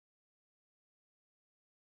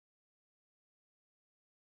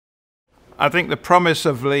I think the promise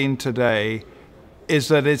of Lean today is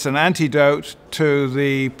that it's an antidote to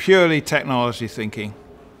the purely technology thinking,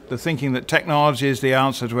 the thinking that technology is the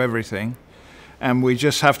answer to everything and we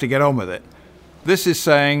just have to get on with it. This is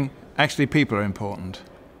saying actually people are important,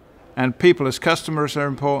 and people as customers are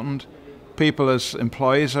important, people as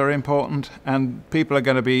employees are important, and people are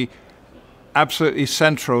going to be absolutely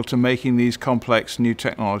central to making these complex new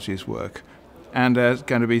technologies work, and are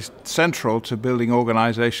going to be central to building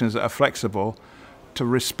organizations that are flexible to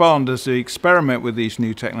respond as they experiment with these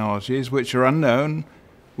new technologies, which are unknown.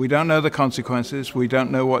 We don't know the consequences. We don't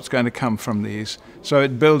know what's going to come from these. So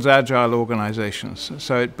it builds agile organizations.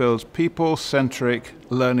 So it builds people-centric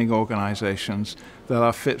learning organizations that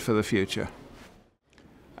are fit for the future.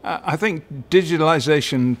 I think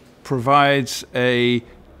digitalization provides a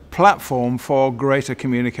platform for greater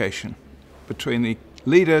communication between the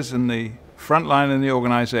leaders and the frontline in the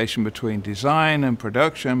organization, between design and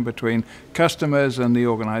production, between customers and the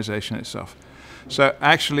organization itself. So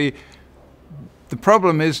actually, the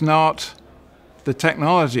problem is not the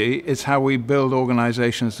technology, it's how we build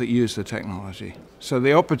organizations that use the technology. So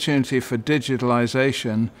the opportunity for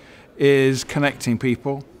digitalization is connecting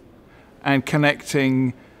people and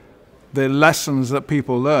connecting the lessons that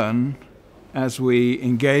people learn as we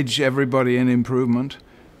engage everybody in improvement,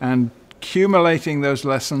 and accumulating those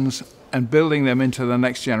lessons and building them into the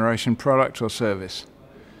next generation product or service.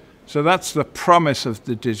 So that's the promise of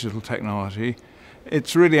the digital technology.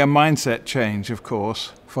 It's really a mindset change, of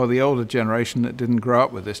course, for the older generation that didn't grow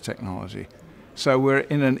up with this technology. So we're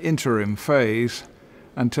in an interim phase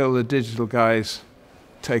until the digital guys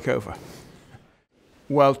take over.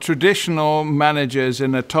 Well, traditional managers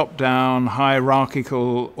in a top-down,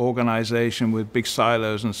 hierarchical organization with big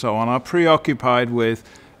silos and so on are preoccupied with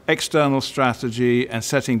external strategy and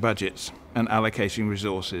setting budgets and allocating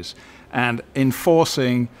resources and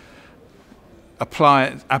enforcing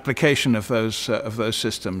application of those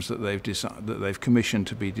systems that they've commissioned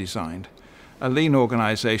to be designed. A lean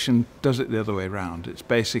organization does it the other way around. It's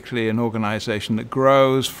basically an organization that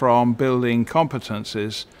grows from building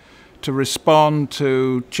competencies to respond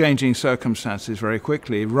to changing circumstances very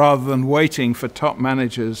quickly, rather than waiting for top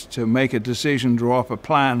managers to make a decision, draw up a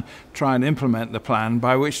plan, try and implement the plan,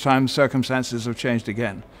 by which time circumstances have changed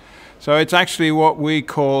again. So it's actually what we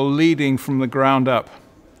call leading from the ground up.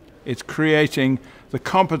 It's creating the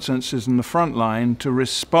competencies in the front line to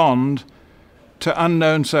respond to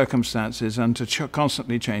unknown circumstances and to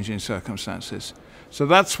constantly changing circumstances. So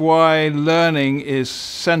that's why learning is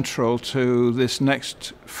central to this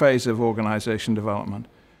next phase of organization development.